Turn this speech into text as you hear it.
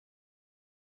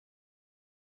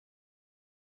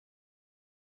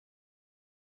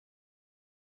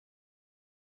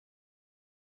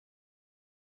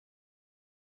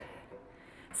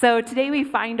So today we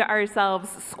find ourselves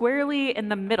squarely in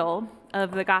the middle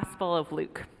of the Gospel of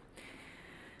Luke.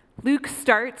 Luke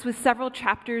starts with several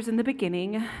chapters in the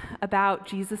beginning about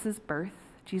Jesus' birth,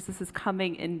 Jesus'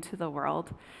 coming into the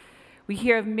world. We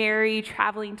hear of Mary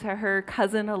traveling to her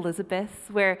cousin Elizabeth,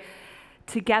 where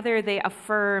together they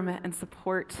affirm and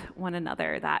support one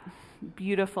another, that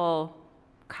beautiful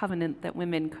covenant that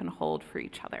women can hold for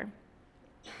each other.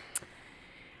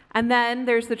 And then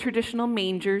there's the traditional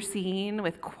manger scene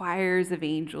with choirs of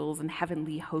angels and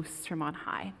heavenly hosts from on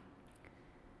high.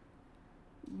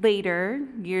 Later,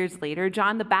 years later,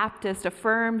 John the Baptist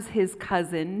affirms his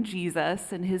cousin,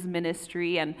 Jesus, and his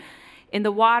ministry. And in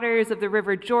the waters of the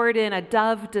river Jordan, a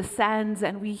dove descends,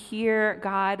 and we hear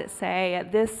God say,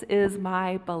 "This is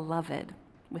my beloved,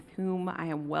 with whom I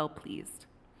am well pleased."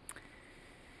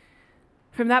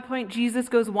 From that point, Jesus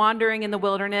goes wandering in the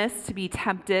wilderness to be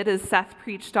tempted, as Seth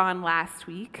preached on last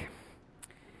week.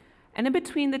 And in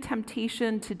between the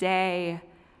temptation today,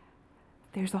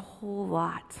 there's a whole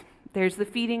lot. There's the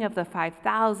feeding of the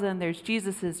 5,000, there's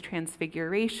Jesus'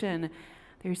 transfiguration,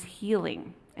 there's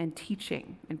healing and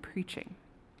teaching and preaching.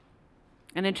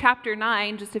 And in chapter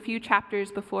 9, just a few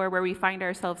chapters before where we find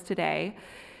ourselves today,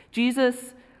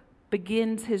 Jesus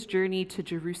begins his journey to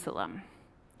Jerusalem,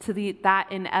 to that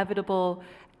inevitable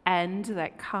end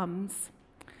that comes,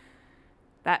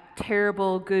 that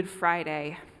terrible Good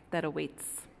Friday that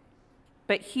awaits.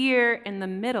 But here in the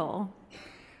middle,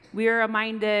 we are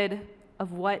reminded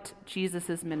of what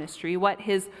Jesus' ministry, what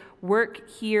his work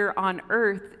here on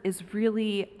earth is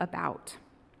really about.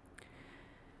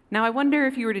 Now, I wonder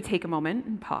if you were to take a moment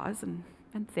and pause and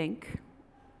think,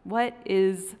 what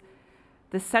is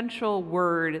the central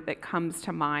word that comes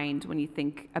to mind when you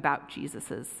think about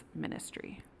Jesus'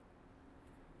 ministry?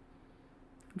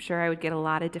 I'm sure I would get a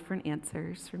lot of different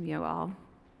answers from you all.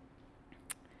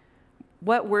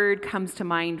 What word comes to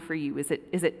mind for you? Is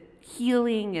it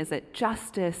healing? Is it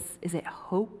justice? Is it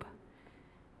hope?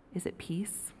 Is it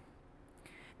peace?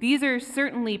 These are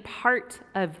certainly part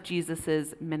of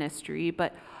Jesus' ministry,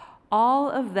 but all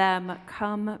of them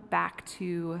come back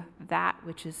to that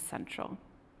which is central.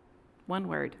 One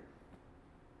word: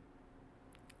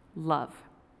 love.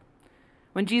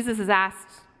 When Jesus is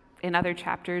asked in other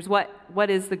chapters, what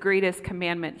is the greatest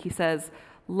commandment? He says,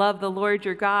 love the Lord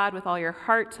your God with all your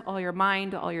heart, all your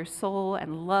mind, all your soul,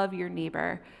 and love your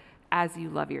neighbor as you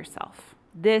love yourself.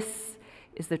 This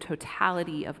is the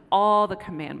totality of all the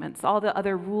commandments, all the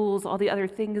other rules, all the other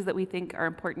things that we think are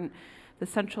important. The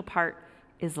central part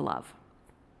is love.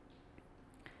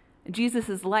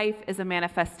 Jesus' life is a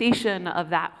manifestation of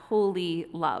that holy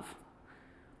love.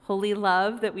 Holy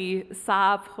love that we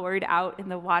saw poured out in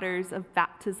the waters of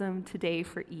baptism today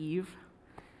for Eve.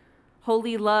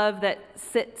 Holy love that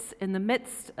sits in the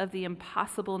midst of the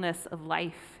impossibleness of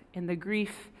life, in the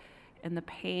grief and the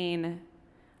pain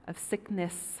of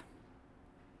sickness,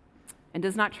 and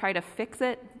does not try to fix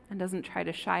it and doesn't try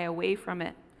to shy away from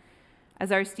it,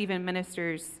 as our Stephen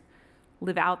ministers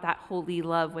live out that holy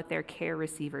love with their care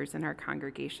receivers in our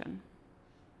congregation.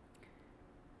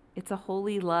 It's a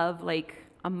holy love like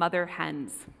a mother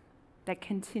hen's that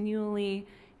continually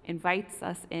invites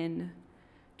us in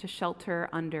to shelter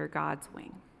under God's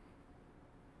wing.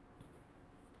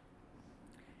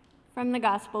 From the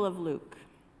Gospel of Luke.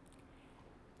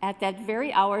 At that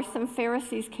very hour, some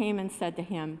Pharisees came and said to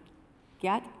him,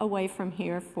 "Get away from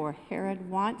here, for Herod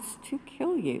wants to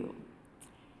kill you."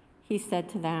 He said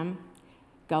to them,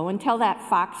 "Go and tell that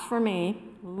fox for me,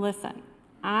 listen,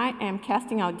 I am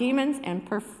casting out demons and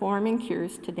performing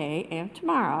cures today and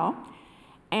tomorrow,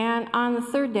 and on the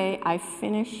third day I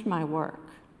finish my work.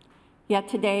 Yet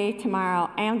today,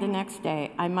 tomorrow, and the next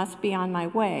day I must be on my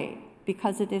way,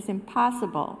 because it is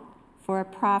impossible for a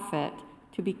prophet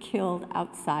to be killed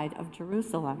outside of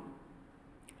Jerusalem."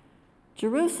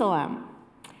 Jerusalem,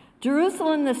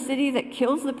 Jerusalem, the city that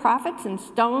kills the prophets and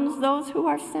stones those who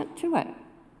are sent to it.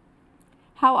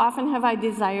 How often have I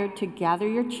desired to gather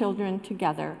your children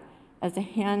together as a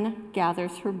hen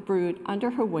gathers her brood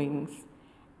under her wings,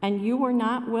 and you were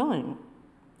not willing.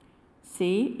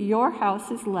 See, your house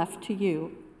is left to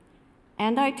you.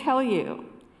 And I tell you,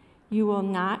 you will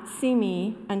not see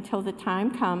me until the time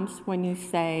comes when you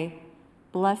say,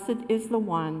 "Blessed is the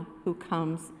one who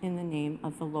comes in the name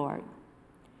of the Lord."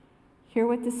 Hear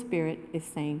what the Spirit is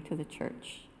saying to the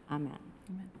church. Amen.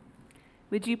 Amen.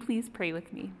 Would you please pray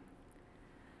with me?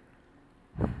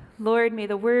 Lord, may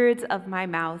the words of my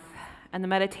mouth and the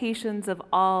meditations of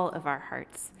all of our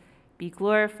hearts be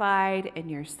glorified in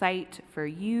your sight, for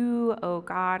you, O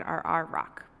God, are our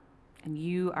rock, and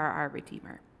you are our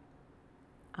Redeemer.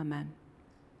 Amen.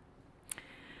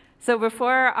 So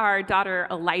before our daughter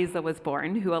Eliza was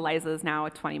born, who Eliza is now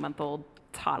a 20-month-old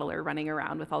toddler running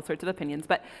around with all sorts of opinions,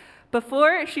 but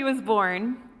before she was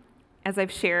born, as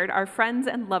I've shared, our friends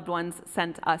and loved ones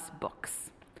sent us books.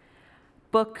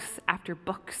 Books after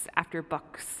books after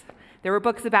books. There were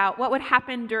books about what would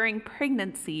happen during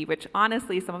pregnancy, which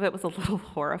honestly, some of it was a little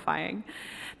horrifying.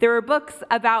 There were books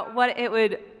about what it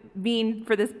would mean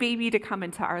for this baby to come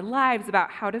into our lives, about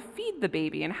how to feed the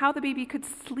baby and how the baby could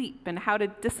sleep and how to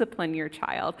discipline your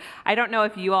child. I don't know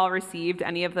if you all received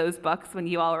any of those books when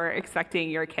you all were expecting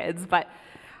your kids, but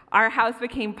our house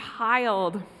became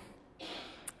piled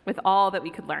with all that we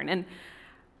could learn. And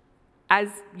as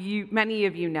many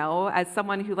of you know, as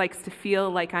someone who likes to feel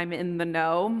like I'm in the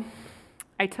know,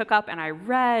 I took up and I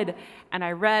read and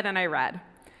I read and I read.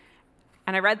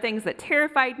 And I read things that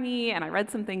terrified me, and I read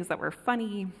some things that were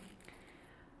funny.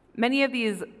 Many of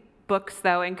these books,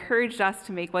 though, encouraged us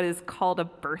to make what is called a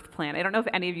birth plan. I don't know if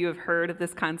any of you have heard of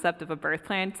this concept of a birth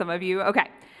plan. Some of you? Okay.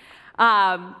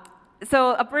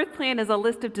 So a birth plan is a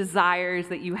list of desires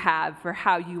that you have for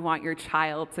how you want your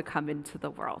child to come into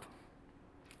the world.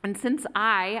 And since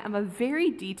I am a very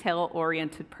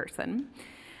detail-oriented person,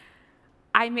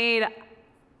 I made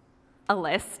a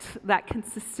list that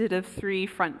consisted of 3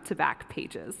 front-to-back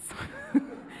pages.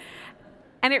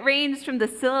 And it ranged from the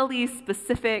sillily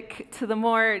specific to the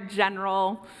more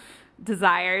general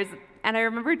desires. And I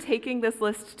remember taking this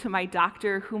list to my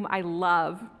doctor, whom I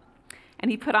love,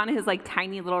 and he put on his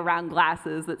tiny little round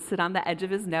glasses that sit on the edge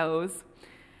of his nose,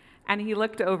 and he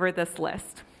looked over this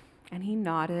list, and he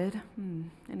nodded,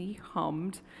 and he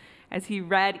hummed as he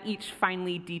read each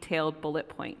finely detailed bullet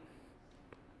point.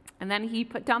 And then he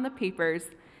put down the papers,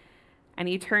 and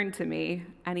he turned to me,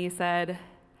 and he said,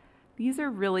 "These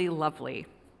are really lovely,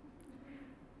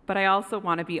 but I also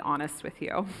want to be honest with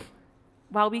you.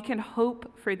 While we can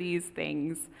hope for these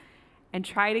things and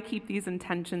try to keep these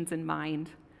intentions in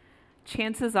mind,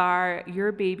 chances are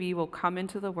your baby will come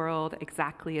into the world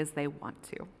exactly as they want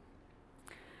to."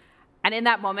 And in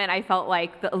that moment, I felt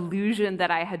like the illusion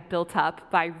that I had built up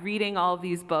by reading all of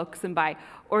these books and by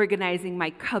organizing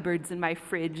my cupboards and my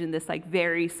fridge in this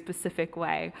very specific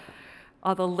way,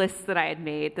 all the lists that I had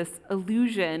made, this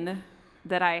illusion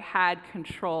that I had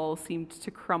control seemed to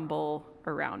crumble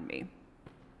around me.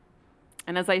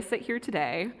 And as I sit here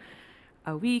today,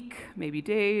 a week, maybe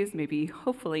days, maybe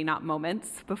hopefully not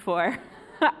moments before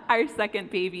our second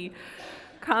baby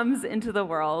comes into the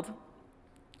world,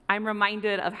 I'm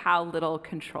reminded of how little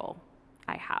control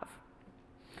I have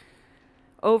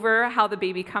over how the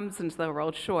baby comes into the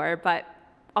world, sure, but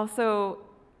also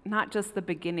not just the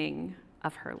beginning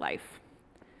of her life.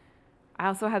 I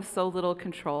also have so little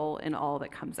control in all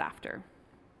that comes after.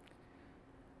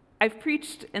 I've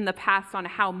preached in the past on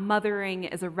how mothering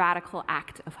is a radical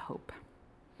act of hope.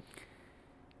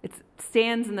 It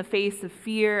stands in the face of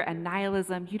fear and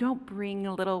nihilism. You don't bring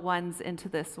little ones into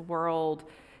this world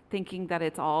thinking that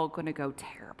it's all going to go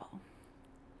terrible.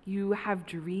 You have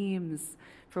dreams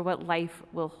for what life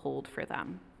will hold for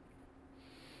them.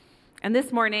 And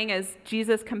this morning, as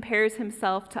Jesus compares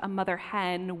himself to a mother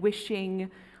hen, wishing,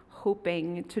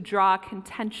 hoping to draw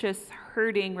contentious,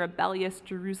 hurting, rebellious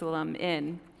Jerusalem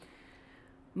in,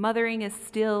 mothering is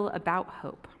still about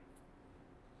hope.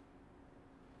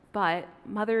 But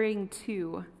mothering,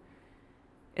 too,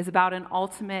 is about an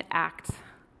ultimate act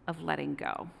of letting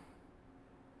go.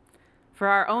 For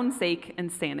our own sake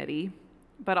and sanity,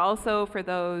 but also for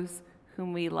those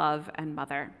whom we love and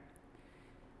mother.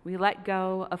 We let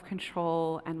go of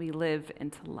control and we live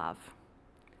into love.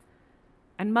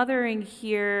 And mothering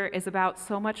here is about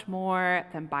so much more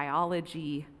than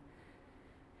biology.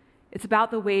 It's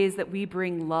about the ways that we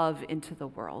bring love into the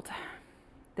world,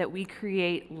 that we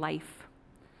create life,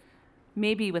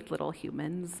 maybe with little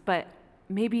humans, but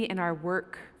maybe in our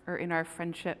work or in our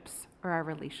friendships or our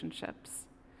relationships.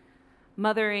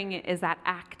 Mothering is that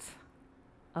act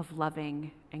of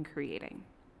loving and creating.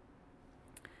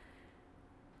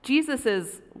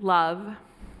 Jesus' love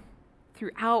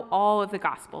throughout all of the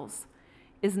Gospels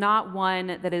is not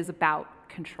one that is about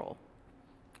control.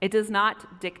 It does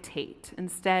not dictate.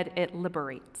 Instead, it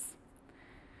liberates.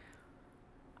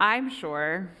 I'm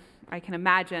sure, I can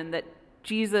imagine, that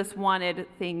Jesus wanted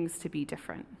things to be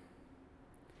different.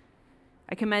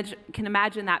 I can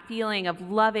imagine that feeling of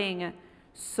loving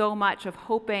so much, of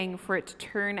hoping for it to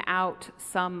turn out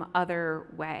some other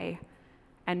way,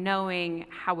 and knowing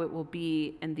how it will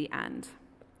be in the end.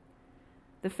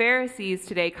 The Pharisees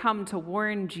today come to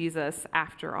warn Jesus,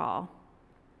 after all,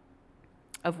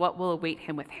 of what will await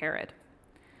him with Herod.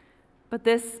 But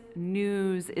this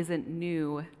news isn't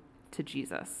new to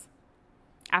Jesus.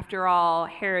 After all,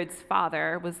 Herod's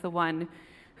father was the one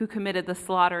who committed the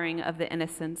slaughtering of the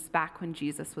innocents back when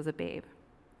Jesus was a babe.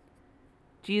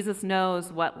 Jesus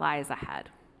knows what lies ahead.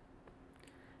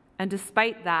 And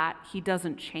despite that, he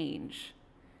doesn't change.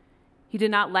 He did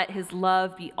not let his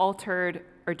love be altered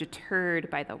or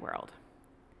deterred by the world.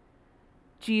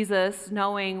 Jesus,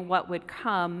 knowing what would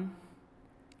come,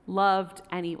 loved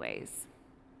anyways.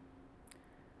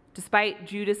 Despite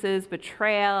Judas's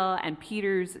betrayal and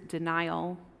Peter's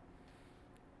denial,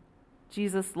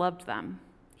 Jesus loved them.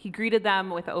 He greeted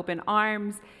them with open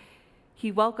arms.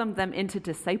 He welcomed them into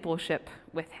discipleship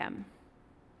with him.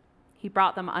 He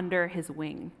brought them under his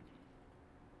wing.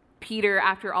 Peter,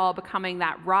 after all, becoming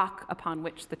that rock upon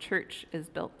which the church is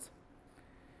built.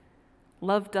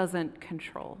 Love doesn't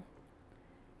control.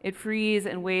 It frees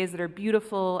in ways that are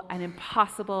beautiful and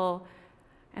impossible,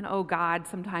 and oh God,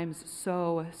 sometimes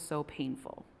so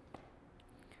painful.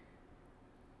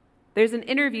 There's an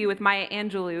interview with Maya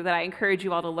Angelou that I encourage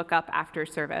you all to look up after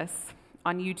service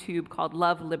on YouTube called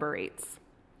Love Liberates,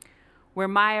 where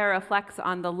Maya reflects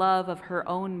on the love of her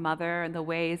own mother and the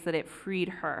ways that it freed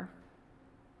her.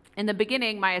 In the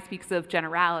beginning, Maya speaks of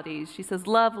generalities. She says,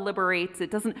 love liberates.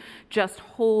 It doesn't just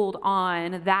hold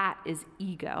on. That is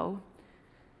ego.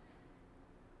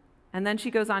 And then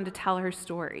she goes on to tell her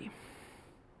story.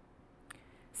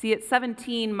 See, at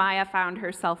 17, Maya found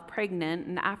herself pregnant,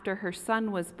 and after her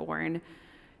son was born,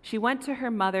 she went to her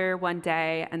mother one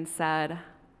day and said,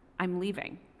 I'm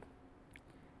leaving.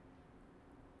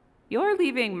 You're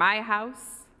leaving my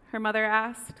house? Her mother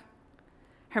asked.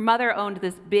 Her mother owned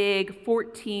this big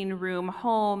 14-room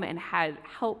home and had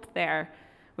help there,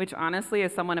 which honestly,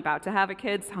 as someone about to have a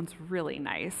kid, sounds really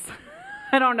nice.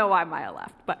 I don't know why Maya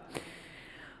left,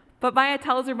 but Maya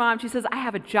tells her mom, she says, I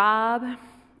have a job,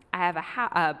 I have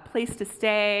a place to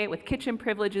stay with kitchen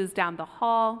privileges down the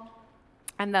hall,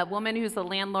 and the woman who's the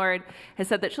landlord has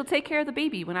said that she'll take care of the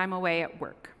baby when I'm away at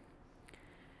work.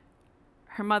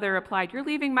 Her mother replied, you're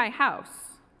leaving my house.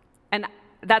 And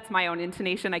that's my own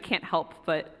intonation. I can't help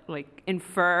but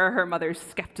infer her mother's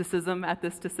skepticism at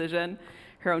this decision,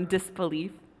 her own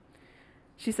disbelief.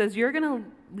 She says, you're going to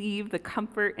leave the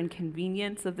comfort and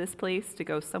convenience of this place to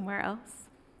go somewhere else?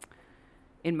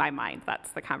 In my mind,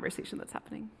 that's the conversation that's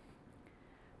happening.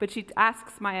 But she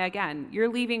asks Maya again, you're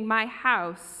leaving my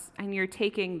house and you're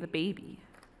taking the baby.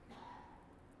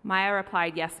 Maya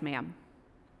replied, yes, ma'am.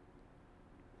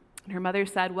 And her mother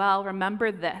said, well,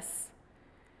 remember this.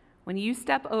 When you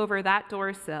step over that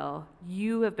door sill,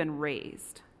 you have been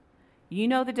raised. You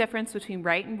know the difference between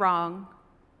right and wrong.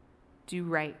 Do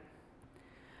right.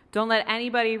 Don't let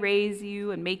anybody raise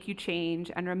you and make you change.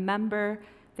 And remember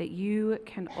that you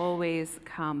can always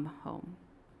come home.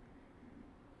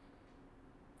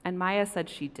 And Maya said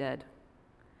she did.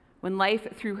 When life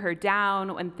threw her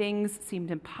down, when things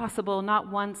seemed impossible, not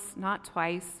once, not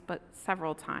twice, but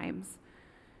several times.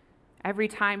 Every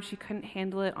time she couldn't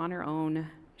handle it on her own,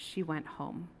 she went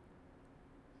home.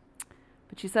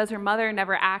 But she says her mother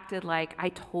never acted like, I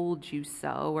told you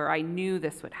so, or I knew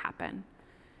this would happen.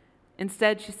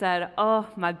 Instead, she said, oh,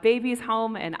 my baby's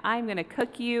home, and I'm going to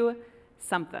cook you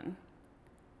something.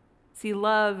 See,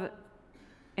 love,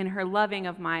 in her loving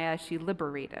of Maya, she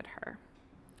liberated her.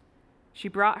 She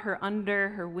brought her under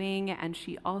her wing, and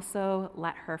she also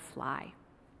let her fly.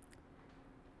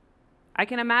 I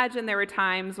can imagine there were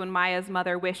times when Maya's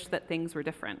mother wished that things were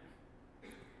different.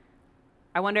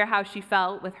 I wonder how she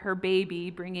felt with her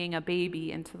baby bringing a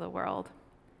baby into the world.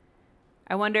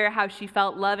 I wonder how she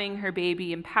felt loving her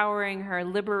baby, empowering her,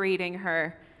 liberating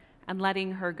her, and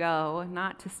letting her go,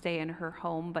 not to stay in her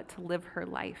home, but to live her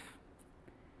life.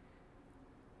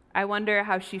 I wonder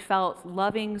how she felt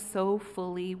loving so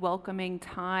fully, welcoming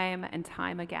time and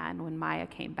time again when Maya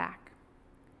came back.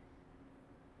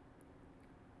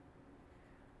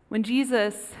 When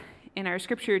Jesus, in our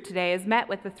scripture today, is met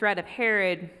with the threat of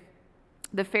Herod,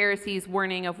 the Pharisees'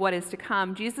 warning of what is to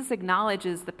come, Jesus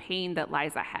acknowledges the pain that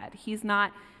lies ahead. He's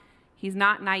not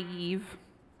naive,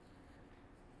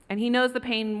 and he knows the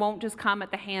pain won't just come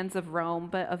at the hands of Rome,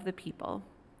 but of the people.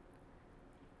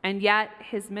 And yet,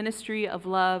 his ministry of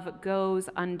love goes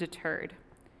undeterred.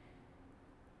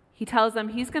 He tells them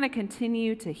he's going to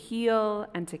continue to heal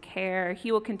and to care.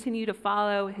 He will continue to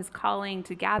follow his calling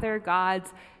to gather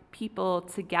God's people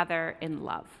together in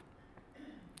love,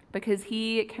 because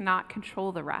he cannot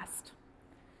control the rest.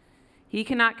 He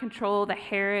cannot control the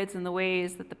Herods and the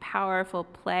ways that the powerful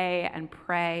play and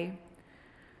pray,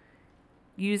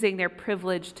 using their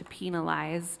privilege to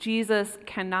penalize. Jesus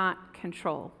cannot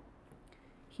control.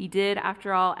 He did,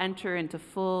 after all, enter into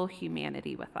full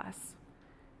humanity with us.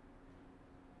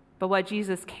 But what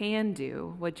Jesus can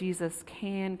do, what Jesus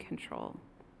can control,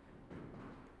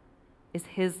 is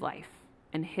his life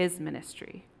and his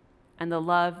ministry and the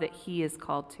love that he is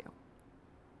called to.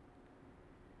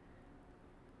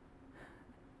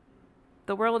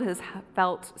 The world has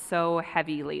felt so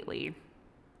heavy lately.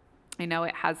 I know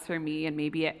it has for me, and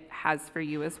maybe it has for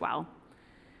you as well.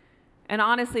 And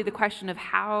honestly, the question of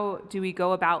how do we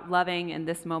go about loving in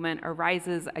this moment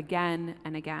arises again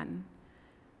and again.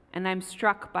 And I'm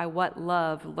struck by what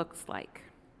love looks like.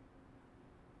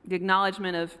 The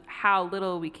acknowledgement of how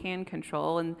little we can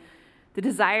control and the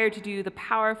desire to do the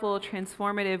powerful,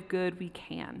 transformative good we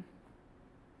can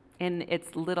in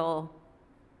its little,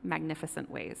 magnificent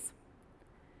ways.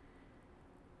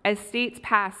 As states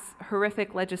pass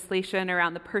horrific legislation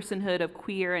around the personhood of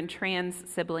queer and trans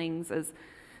siblings, as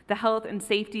the health and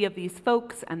safety of these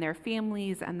folks and their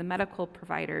families and the medical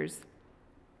providers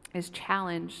is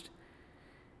challenged,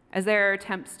 as there are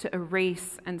attempts to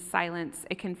erase and silence,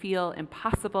 it can feel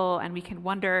impossible, and we can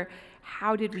wonder,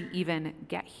 how did we even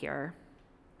get here?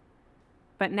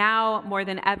 But now, more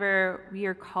than ever, we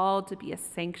are called to be a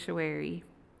sanctuary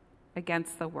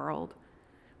against the world.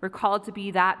 We're called to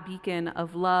be that beacon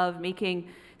of love, making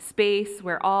space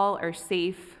where all are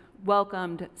safe,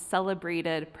 welcomed,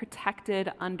 celebrated,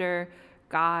 protected under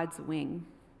God's wing,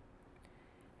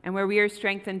 and where we are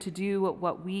strengthened to do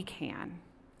what we can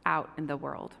out in the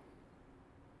world.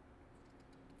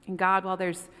 And God, while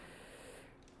there's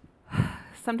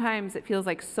sometimes it feels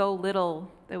like so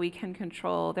little that we can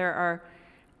control, there are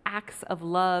acts of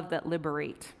love that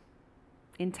liberate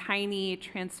in tiny,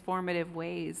 transformative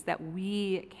ways that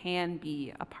we can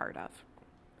be a part of.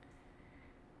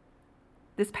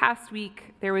 This past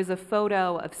week, there was a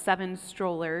photo of 7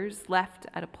 strollers left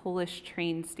at a Polish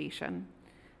train station,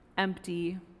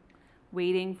 empty,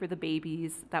 waiting for the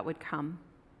babies that would come.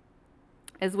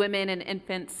 As women and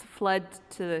infants fled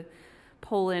to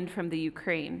Poland from the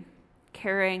Ukraine,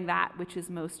 carrying that which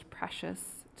is most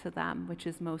precious to them, which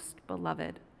is most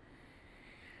beloved.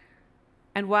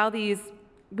 And while these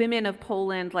women of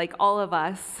Poland, like all of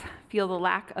us, feel the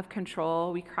lack of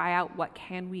control, we cry out, what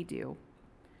can we do?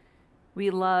 We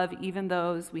love even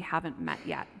those we haven't met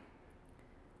yet.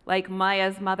 Like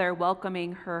Maya's mother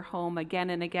welcoming her home again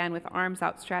and again with arms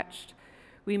outstretched,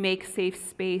 we make safe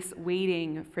space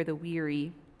waiting for the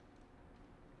weary.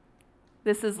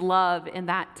 This is love in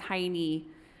that tiny,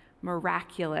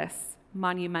 miraculous,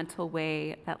 monumental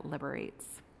way that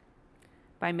liberates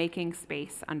by making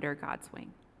space under God's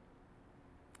wing.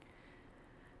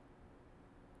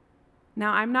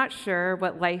 Now, I'm not sure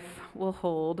what life will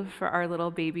hold for our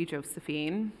little baby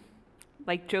Josephine.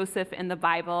 Like Joseph in the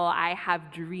Bible, I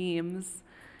have dreams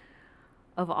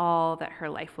of all that her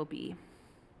life will be.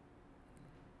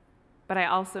 But I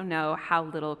also know how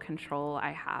little control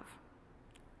I have.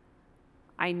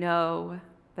 I know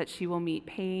that she will meet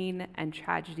pain and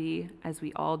tragedy, as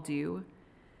we all do,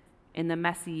 in the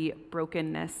messy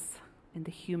brokenness and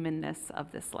the humanness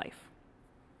of this life.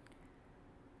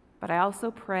 But I also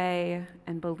pray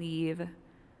and believe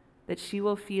that she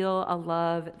will feel a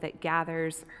love that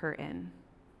gathers her in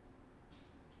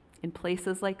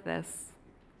places like this,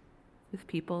 with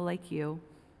people like you,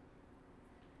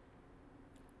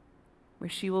 where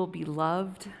she will be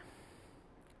loved,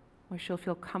 where she'll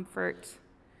feel comfort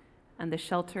and the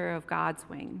shelter of God's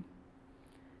wing,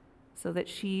 so that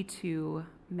she too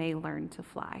may learn to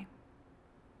fly.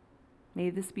 May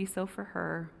this be so for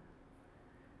her,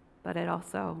 but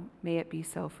may it be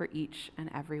so for each and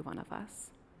every one of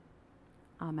us.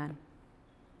 Amen.